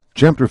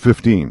Chapter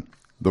 15.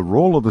 The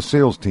Role of the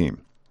Sales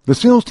Team. The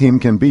sales team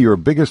can be your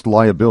biggest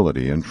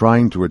liability in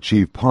trying to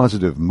achieve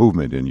positive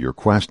movement in your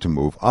quest to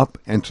move up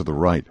and to the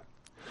right.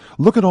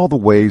 Look at all the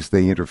ways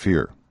they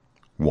interfere.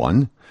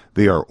 1.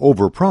 They are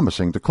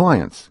over-promising to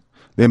clients.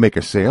 They make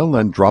a sale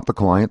and drop a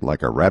client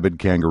like a rabid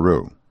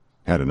kangaroo.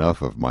 Had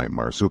enough of my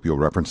marsupial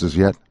references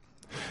yet?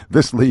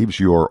 This leaves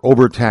your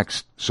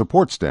overtaxed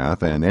support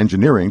staff and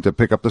engineering to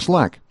pick up the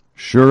slack.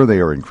 Sure, they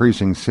are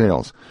increasing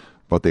sales,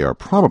 but they are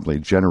probably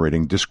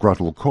generating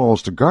disgruntled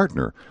calls to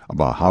Gartner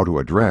about how to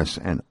address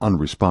an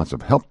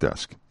unresponsive help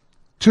desk.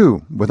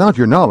 2. Without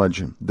your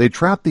knowledge, they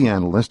trap the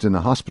analyst in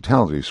a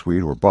hospitality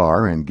suite or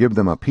bar and give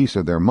them a piece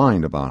of their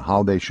mind about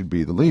how they should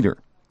be the leader.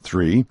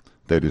 3.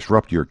 They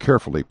disrupt your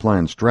carefully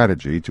planned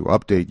strategy to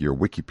update your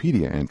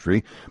Wikipedia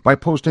entry by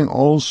posting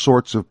all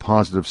sorts of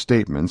positive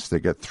statements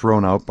that get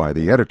thrown out by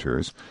the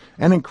editors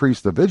and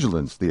increase the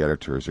vigilance the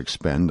editors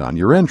expend on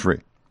your entry.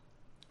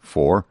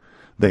 4.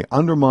 They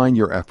undermine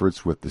your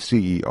efforts with the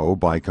CEO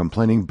by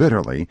complaining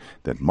bitterly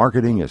that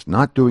marketing is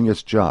not doing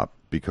its job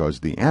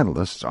because the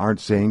analysts aren't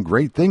saying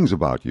great things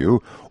about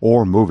you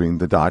or moving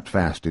the dot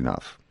fast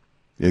enough.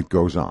 It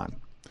goes on.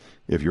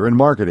 If you're in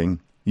marketing,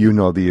 you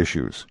know the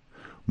issues.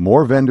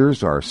 More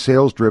vendors are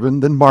sales-driven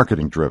than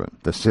marketing-driven.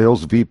 The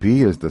sales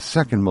VP is the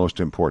second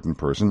most important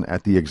person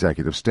at the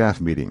executive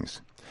staff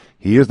meetings.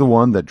 He is the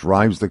one that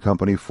drives the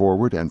company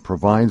forward and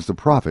provides the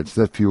profits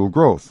that fuel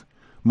growth.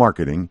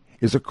 Marketing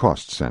is a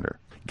cost center.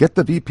 Get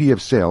the VP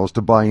of Sales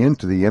to buy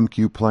into the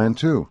MQ plan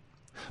too.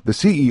 The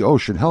CEO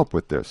should help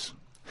with this.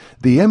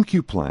 The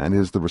MQ plan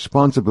is the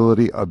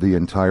responsibility of the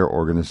entire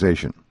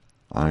organization.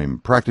 I'm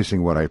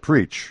practicing what I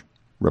preach.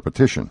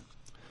 Repetition.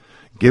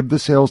 Give the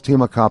sales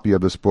team a copy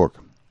of this book.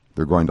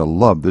 They're going to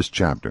love this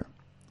chapter.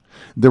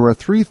 There are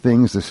 3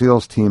 things the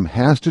sales team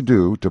has to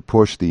do to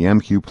push the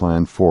MQ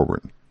plan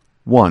forward.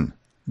 1.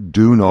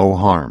 Do no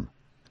harm.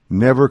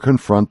 Never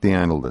confront the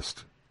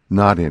analyst.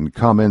 Not in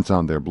comments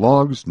on their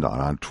blogs, not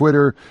on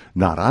Twitter,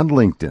 not on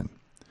LinkedIn.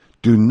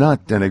 Do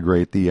not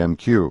denigrate the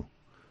MQ.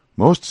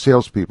 Most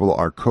salespeople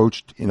are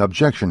coached in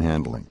objection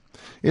handling.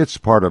 It's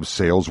part of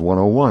Sales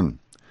 101.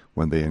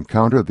 When they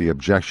encounter the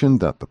objection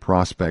that the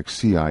prospect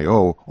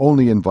CIO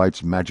only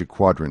invites Magic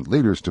Quadrant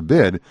leaders to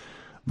bid,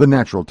 the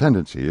natural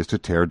tendency is to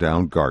tear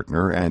down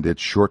Gartner and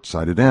its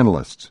short-sighted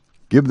analysts.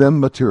 Give them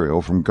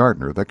material from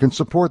Gartner that can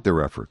support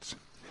their efforts.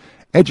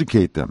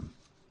 Educate them.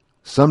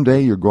 Someday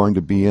you're going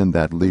to be in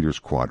that leaders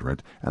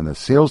quadrant, and the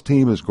sales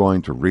team is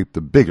going to reap the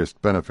biggest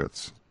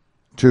benefits.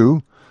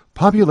 2.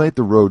 Populate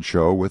the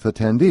roadshow with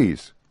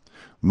attendees.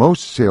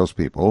 Most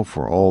salespeople,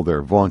 for all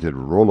their vaunted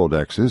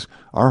Rolodexes,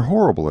 are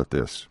horrible at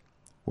this.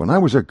 When I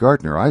was at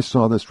Gartner, I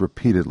saw this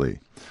repeatedly.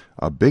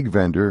 A big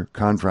vendor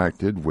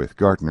contracted with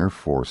Gartner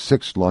for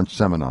 6 lunch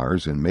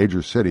seminars in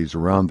major cities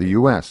around the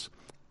U.S.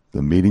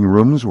 The meeting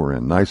rooms were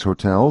in nice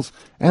hotels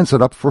and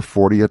set up for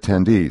 40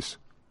 attendees.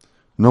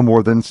 No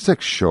more than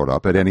 6 showed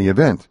up at any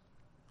event.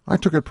 I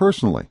took it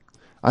personally.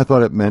 I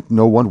thought it meant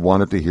no one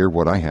wanted to hear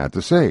what I had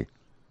to say.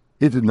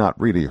 It did not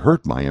really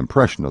hurt my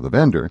impression of the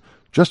vendor,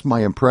 just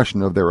my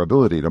impression of their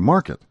ability to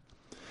market.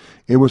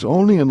 It was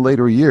only in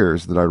later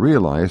years that I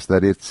realized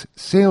that it's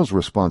sales'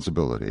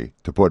 responsibility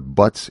to put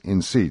butts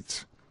in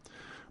seats.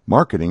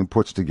 Marketing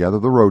puts together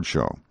the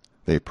roadshow.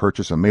 They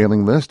purchase a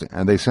mailing list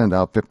and they send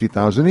out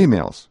 50,000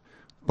 emails.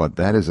 But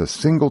that is a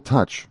single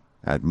touch,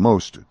 at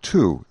most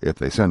 2 if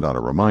they send out a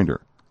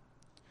reminder.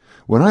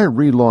 When I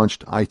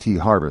relaunched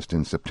IT Harvest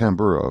in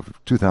September of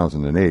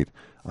 2008,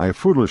 I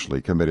foolishly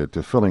committed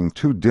to filling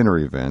 2 dinner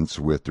events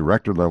with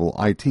director-level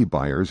IT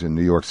buyers in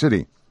New York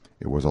City.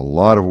 It was a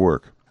lot of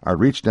work. I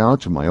reached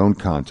out to my own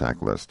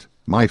contact list,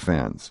 my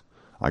fans.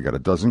 I got a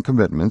dozen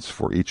commitments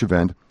for each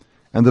event,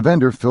 and the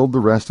vendor filled the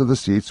rest of the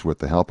seats with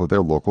the help of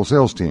their local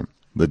sales team.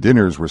 The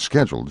dinners were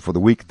scheduled for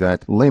the week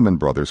that Lehman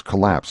Brothers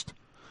collapsed.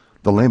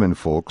 The Lehman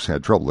folks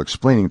had trouble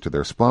explaining to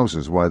their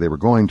spouses why they were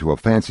going to a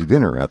fancy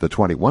dinner at the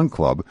 21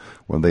 Club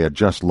when they had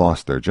just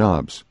lost their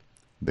jobs.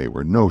 They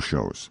were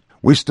no-shows.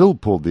 We still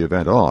pulled the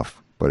event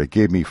off, but it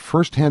gave me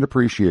first-hand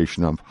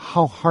appreciation of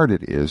how hard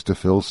it is to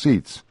fill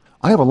seats.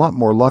 I have a lot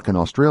more luck in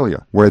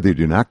Australia, where they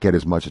do not get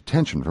as much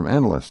attention from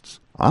analysts.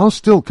 I'll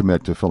still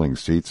commit to filling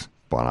seats,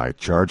 but I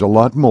charge a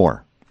lot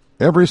more.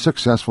 Every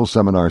successful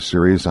seminar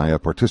series I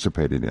have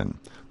participated in,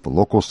 the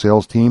local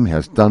sales team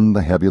has done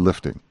the heavy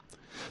lifting.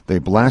 They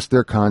blast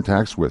their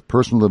contacts with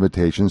personal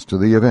invitations to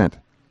the event.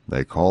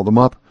 They call them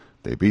up,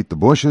 they beat the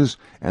bushes,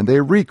 and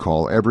they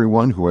recall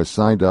everyone who has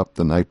signed up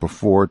the night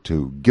before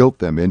to guilt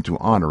them into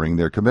honoring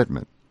their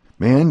commitment.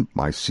 Man,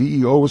 my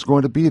CEO is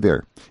going to be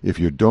there. If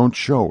you don't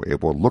show,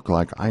 it will look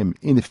like I'm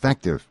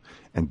ineffective.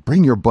 And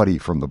bring your buddy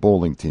from the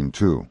bowling team,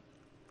 too.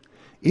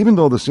 Even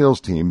though the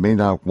sales team may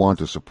not want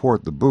to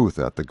support the booth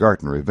at the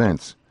Gartner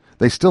events,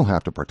 they still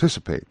have to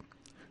participate.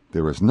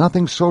 There is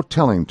nothing so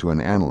telling to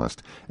an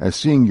analyst as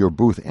seeing your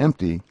booth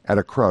empty at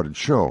a crowded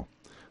show.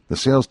 The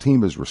sales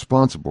team is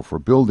responsible for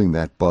building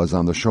that buzz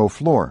on the show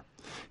floor.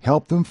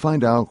 Help them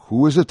find out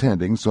who is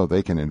attending so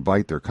they can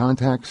invite their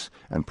contacts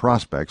and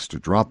prospects to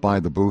drop by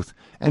the booth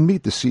and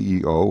meet the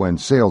CEO and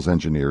sales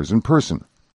engineers in person.